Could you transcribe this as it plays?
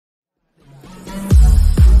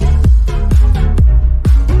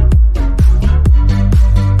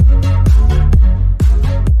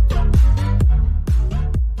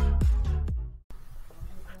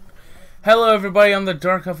Hello everybody, I'm the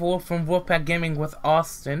Dark Elf Wolf from Wolfpack Gaming with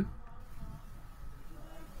Austin.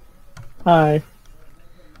 Hi.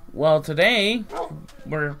 Well, today,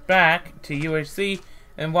 we're back to UHC,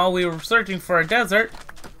 and while we were searching for a desert,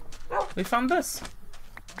 we found this.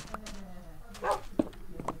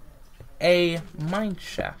 A mine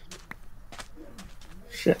shaft.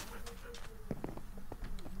 Shit.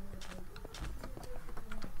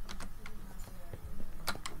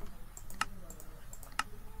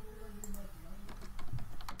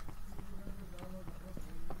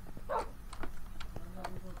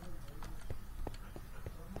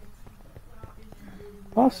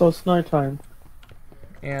 Also, it's nighttime.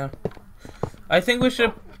 Yeah. I think we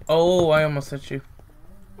should... Oh, I almost hit you.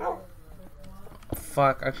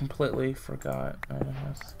 Fuck, I completely forgot. I don't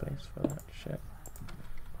have space for that shit.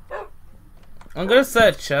 I'm gonna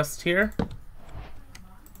set a chest here.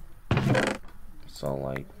 So,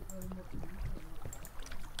 like...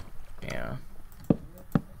 Yeah.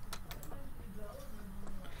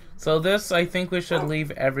 So this, I think we should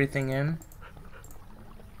leave everything in.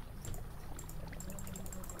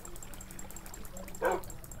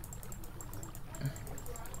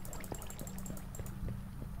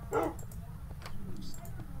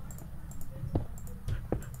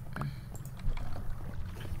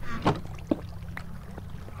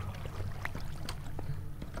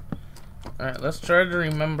 Alright, let's try to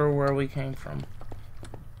remember where we came from.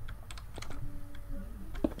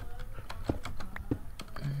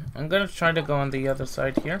 I'm gonna try to go on the other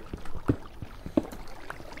side here.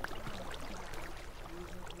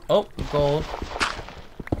 Oh, gold.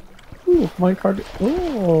 Ooh, my card.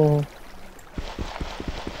 Oh,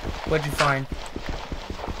 What'd you find?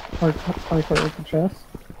 my card with the chest.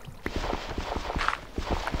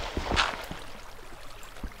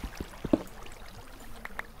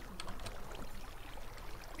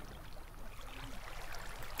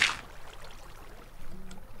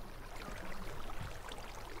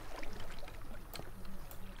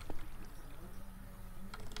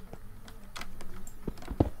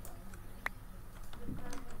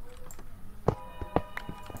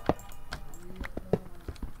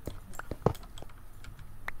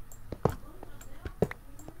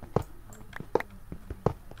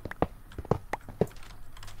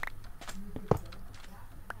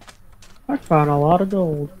 I found a lot of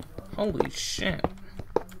gold. Holy shit.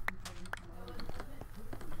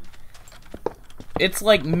 It's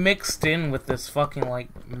like mixed in with this fucking like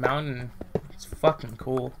mountain. It's fucking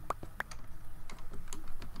cool.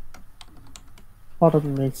 What a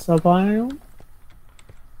mesa biome?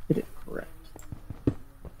 Get it correct.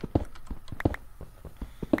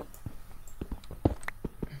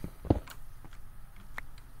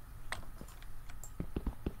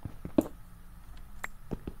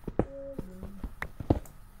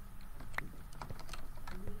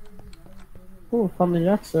 Ooh, found the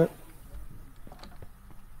exit.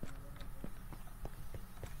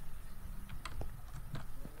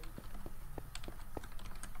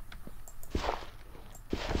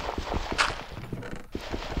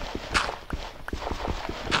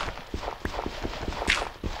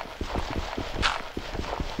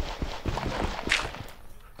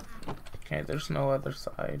 Okay, there's no other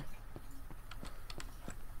side.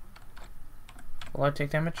 Will I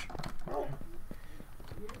take damage?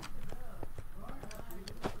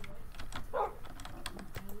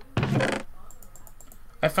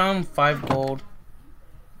 I found 5 gold.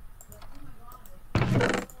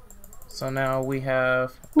 So now we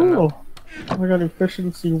have... Ooh, I got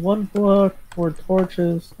efficiency 1 book, 4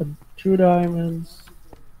 torches, and 2 diamonds.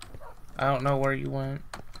 I don't know where you went,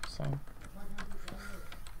 so...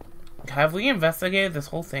 Have we investigated this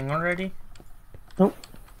whole thing already? Nope.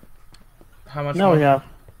 How much Now more? we have.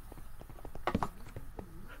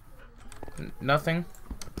 Nothing?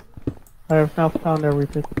 I have now found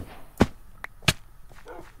everything.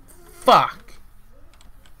 Fuck!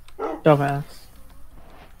 Dumbass.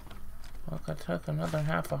 Look, I took another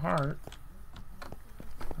half a heart.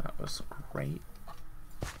 That was great.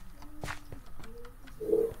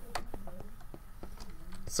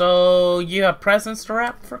 So, you have presents to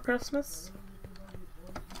wrap for Christmas?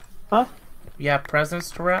 Huh? You have presents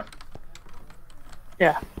to wrap?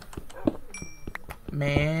 Yeah.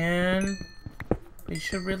 Man, we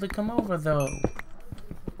should really come over though.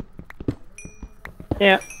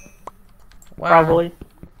 Yeah, Wow. probably.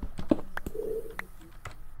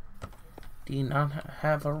 Do you not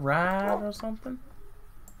have a ride or something?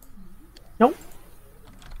 Nope.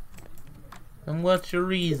 And what's your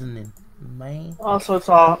reasoning, man? Also, it's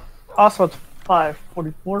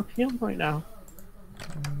 5:44 p.m. right now.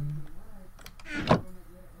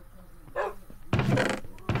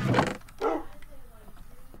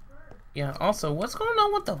 Yeah, also, what's going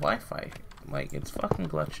on with the Wi-Fi? Like, it's fucking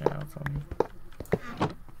glitching out for me.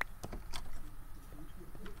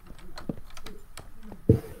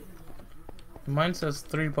 Mine says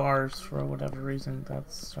 3 bars for whatever reason.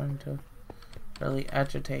 That's starting to really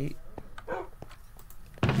agitate.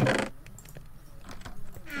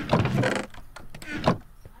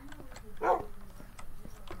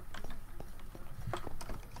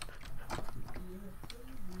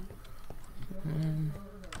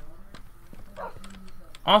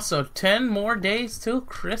 Also, 10 more days till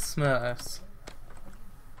Christmas.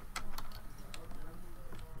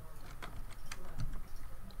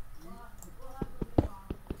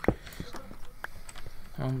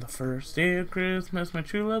 On the first day of Christmas, my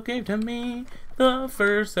true love gave to me the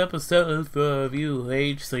first episode of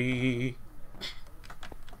UHC.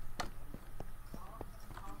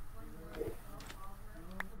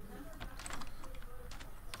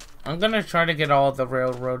 I'm gonna try to get all the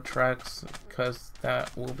railroad tracks because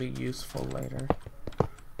that will be useful later.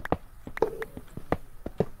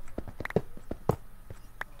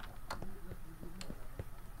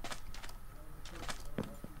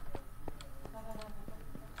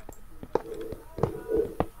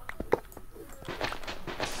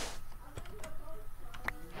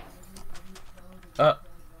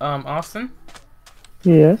 Austin?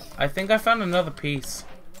 Yes. I think I found another piece.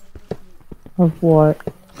 Of what?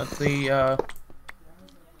 Of the,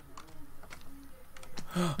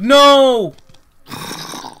 No!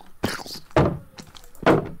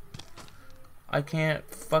 I can't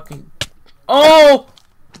fucking... Oh!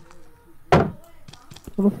 Where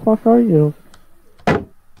the fuck are you?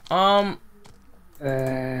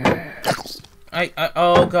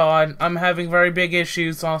 Oh god, I'm having very big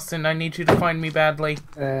issues, Austin. I need you to find me badly.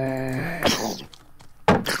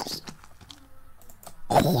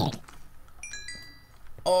 Oh.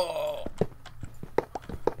 Oh.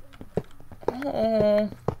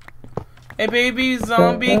 A baby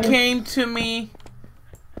zombie came to me.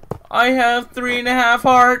 I have 3.5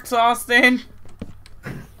 hearts, Austin.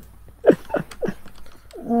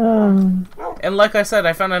 And like I said,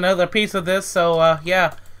 I found another piece of this, so,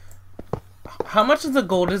 yeah. How much of the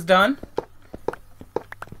gold is done?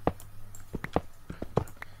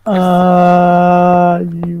 You...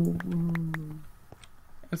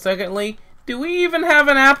 And secondly, do we even have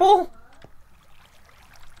an apple?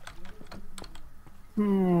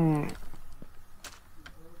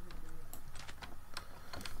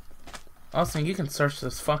 Austin, you can search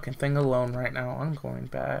this fucking thing alone right now. I'm going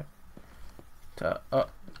back to,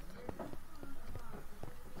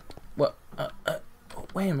 what,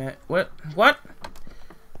 wait a minute. What? Where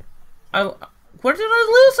did I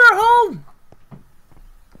lose her home?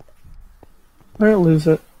 I didn't lose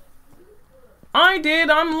it. I did.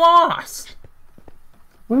 I'm lost.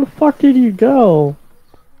 Where the fuck did you go?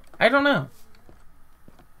 I don't know.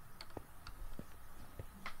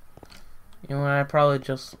 You know what? I probably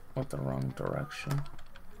just went the wrong direction.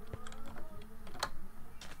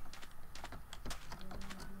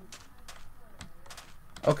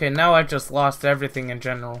 Okay, now I just lost everything in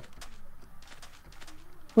general.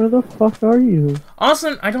 Where the fuck are you?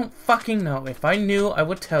 Austin, I don't fucking know. If I knew, I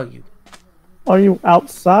would tell you. Are you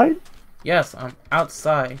outside? Yes, I'm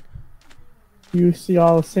outside. You see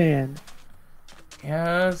all the sand.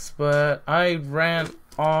 Yes, but I ran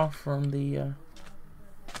off from the,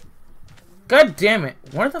 God damn it.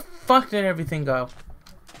 Where the fuck did everything go?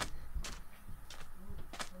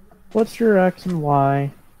 What's your X and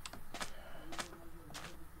Y?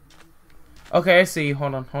 Okay, I see.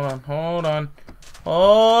 Hold on.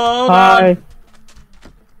 Hi.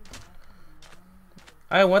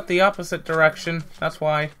 I went the opposite direction. That's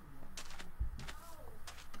why.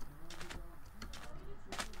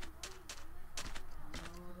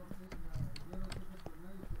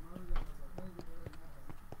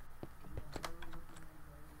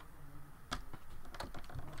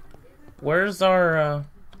 Where's our,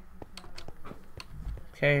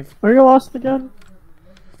 cave? Are you lost again?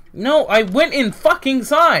 No, I went in fucking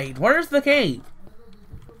side. Where's the cave?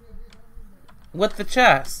 With the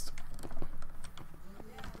chest.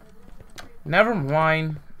 Never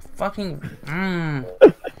mind. Fucking.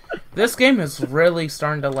 This game is really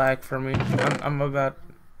starting to lag for me. I'm about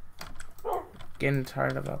getting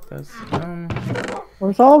tired about this.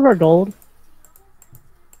 Where's all of our gold?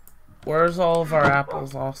 Where's all of our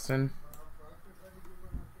apples, Austin?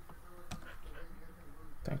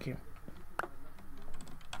 Thank you.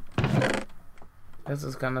 This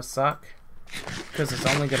is gonna suck. Because it's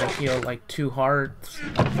only gonna heal like 2 hearts.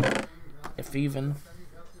 If even.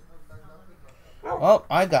 Well,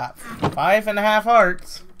 I got 5.5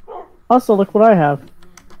 hearts. Also, look what I have.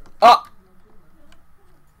 Oh!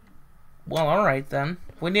 Well, alright then.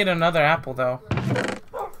 We need another apple, though.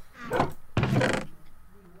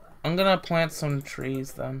 I'm gonna plant some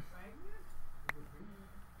trees, then.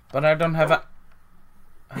 But I don't have a...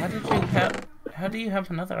 How do you have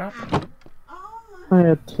another apple? I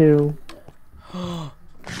had 2.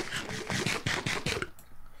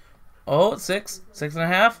 Oh, 6.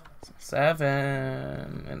 6.5.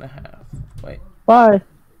 7.5. Wait. Bye.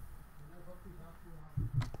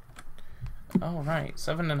 Oh, right.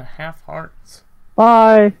 7.5 hearts.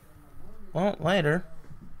 Bye. Well, later.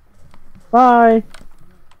 Bye.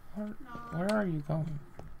 Where are you going?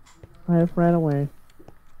 I have ran away.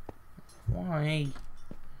 Why?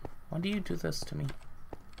 Why do you do this to me?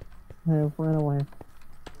 I have ran away.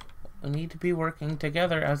 We need to be working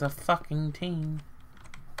together as a fucking team.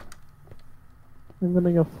 I'm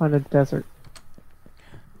gonna go find a desert.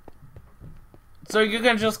 So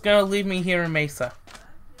you're just gonna leave me here in Mesa?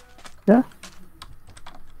 Yeah.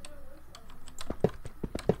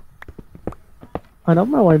 I know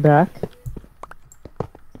my way back.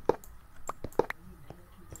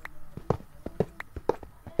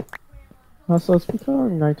 Also, it's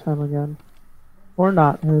becoming nighttime again. Or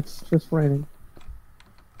not, it's just raining.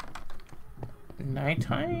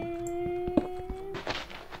 Nighttime?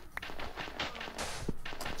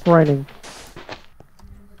 It's raining.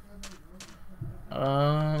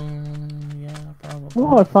 Yeah, probably.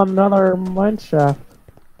 Oh, I found another mine shaft.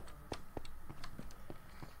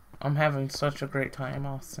 I'm having such a great time,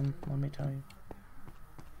 Austin, let me tell you.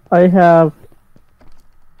 I have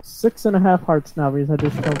 6.5 hearts now because I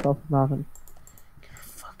just jumped off the mountain.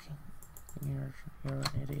 You're an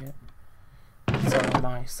idiot. So am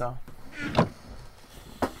I, so.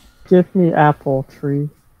 Give me apple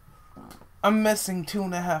tree. I'm missing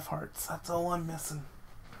 2.5 hearts. That's all I'm missing.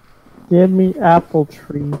 Give me apple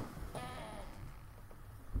tree.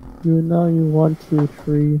 You know you want to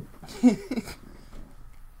tree.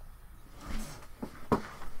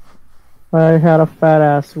 I had a fat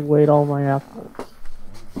ass who ate all my apples.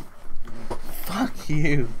 Fuck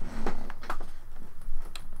you.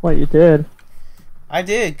 What, you did? I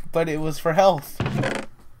did, but it was for health.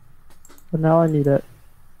 But now I need it.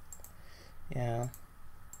 Yeah.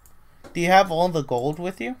 Do you have all the gold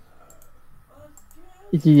with you?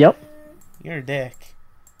 Yep. You're a dick.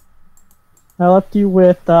 I left you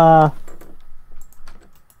with, no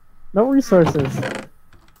resources.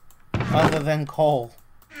 Other than coal.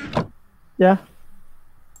 Yeah.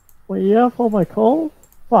 Wait, you have all my coal?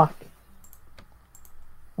 Fuck.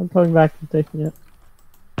 I'm coming back and taking it.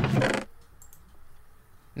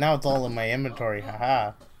 Now it's all in my inventory,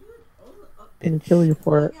 haha. Can kill you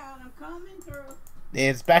for it.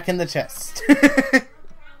 It's back in the chest.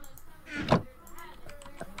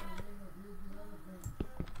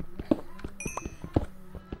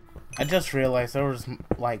 I just realized there was,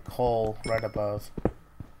 like, coal right above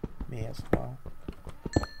me as well.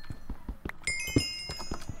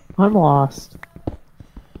 I'm lost.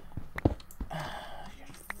 You're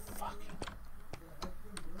fucking...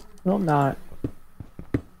 No, I'm not.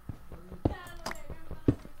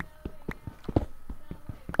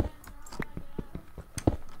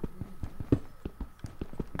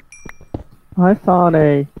 I found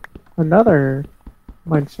another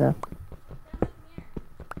mine shaft.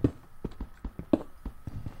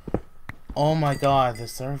 Oh my god, the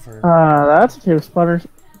server. That's a cave spotter.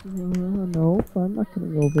 Nope, I'm not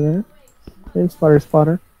gonna go there. Cave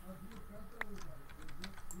spotter.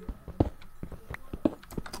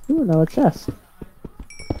 Ooh, now a chest.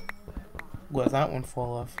 What's that one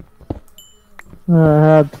full of?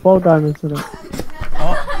 I had 12 diamonds in it.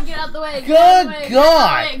 Oh. Get out the way! Good out the way,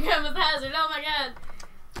 God! Grab the hazard! Oh my god!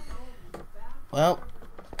 Well.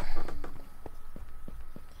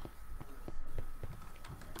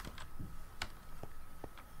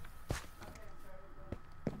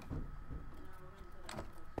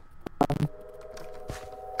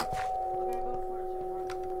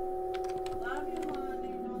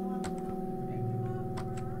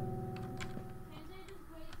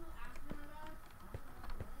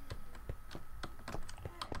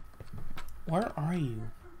 Where are you?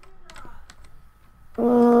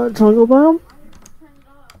 Jungle biome?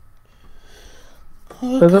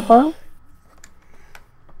 Desert biome?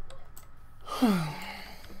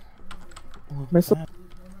 Missile?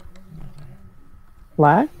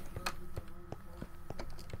 Lag?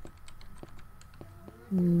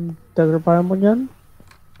 Desert biome again?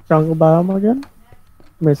 Jungle biome again?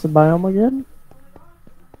 Mesa biome again?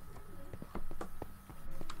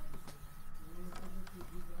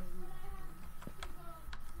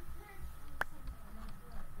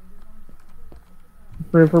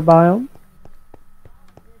 River biome?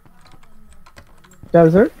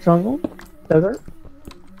 Desert? Jungle? Desert.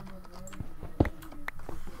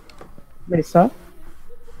 Mesa.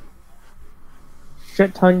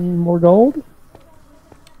 Shit ton more gold.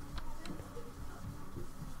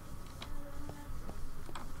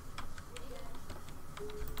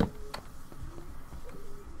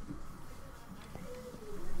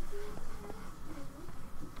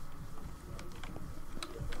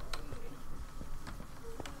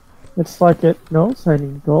 It's like it knows I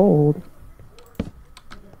need gold.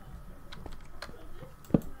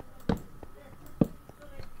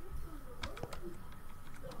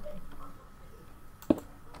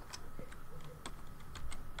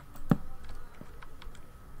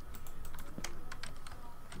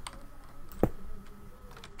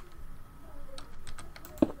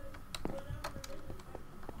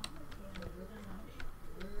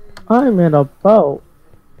 I'm in a boat.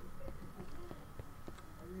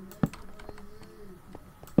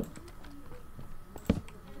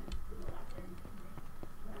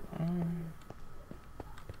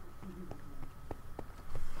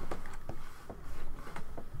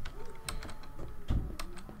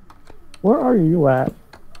 Where are you at?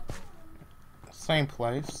 Same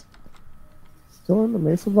place. Still in the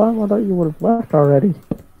Mesa biome? I thought you would have left already.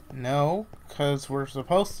 No, because we're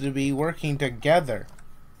supposed to be working together.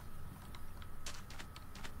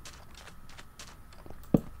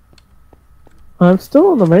 I'm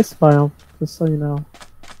still in the Mesa biome, just so you know.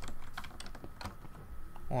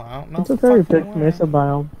 Well, I don't know. It's a very big Mesa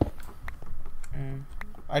biome.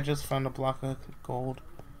 I just found a block of gold.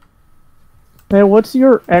 Hey, what's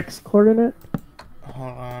your X coordinate?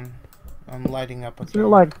 Hold on. I'm lighting up Is it again.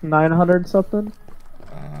 like 900 something?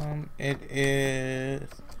 It is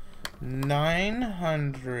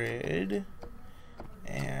 900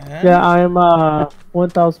 and... Yeah, I'm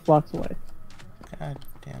 1,000 blocks away. God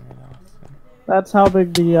damn it, Austin. That's how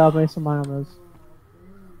big the Mesa biome is.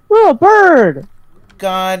 Little bird!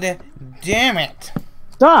 God damn it!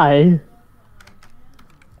 Die!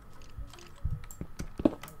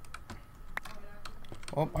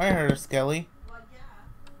 Oh, I heard a skelly.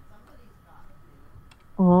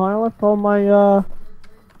 Oh, I left all my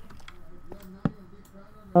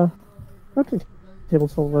crafting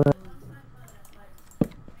tables over there.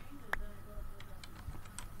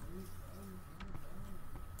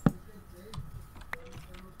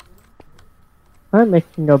 I'm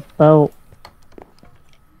making a boat.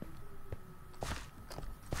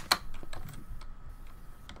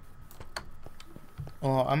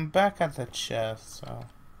 Well, I'm back at the chest, so...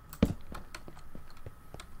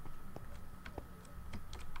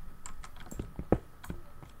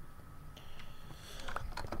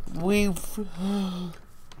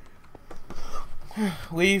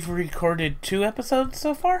 We've recorded 2 episodes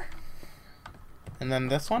so far? And then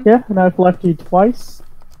this one? Yeah, and I've left you twice.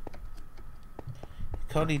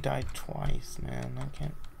 Cody died twice, man. I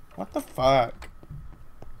can't... What the fuck?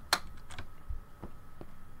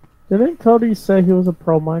 Didn't Cody say he was a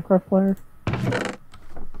pro Minecraft player?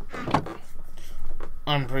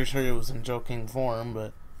 I'm pretty sure it was in joking form,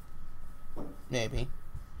 but... Maybe.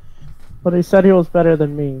 But he said he was better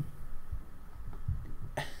than me.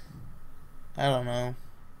 I don't know.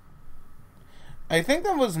 I think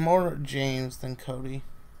that was more James than Cody.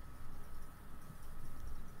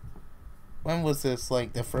 When was this?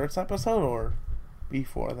 Like the first episode or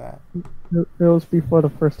before that? It was before the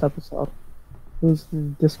first episode. It was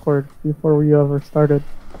in Discord before we ever started.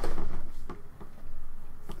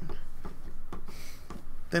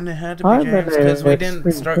 Then it had to be James because we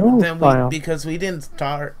didn't start. Because we didn't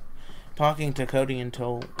start talking to Cody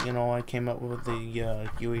until I came up with the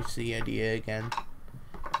UHC idea again,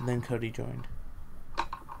 and then Cody joined.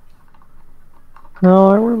 No,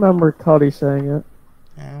 I remember Cody saying it.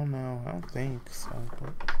 I don't know. I don't think so.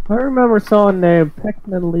 But... I remember someone named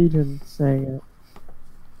Pikmin Legion saying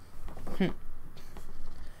it.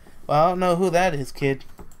 Well, I don't know who that is, kid.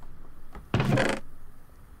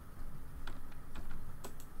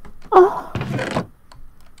 Oh.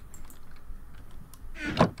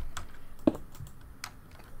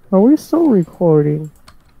 Are we still recording?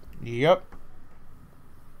 Yep.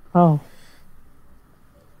 Oh.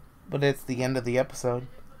 But it's the end of the episode.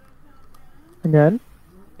 Again?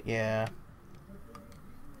 Yeah.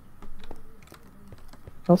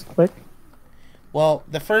 That was quick. Well,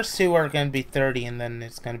 the first 2 are going to be 30, and then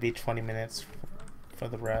it's going to be 20 minutes for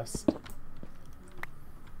the rest.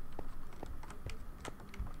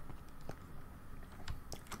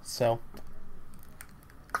 So,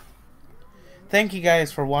 thank you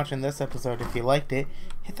guys for watching this episode. If you liked it,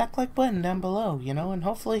 hit that like button down below, and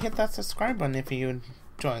hopefully hit that subscribe button if you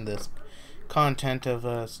enjoyed this content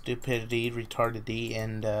of stupidity, retardity,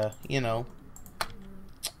 and,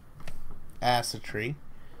 acid tree.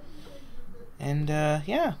 And,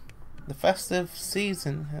 yeah. The festive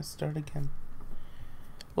season has started again.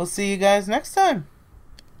 We'll see you guys next time.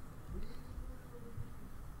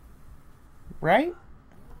 Right?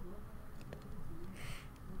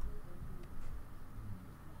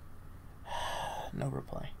 No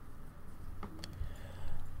reply.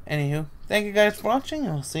 Anywho, thank you guys for watching,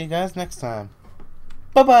 and we'll see you guys next time.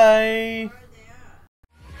 Bye-bye!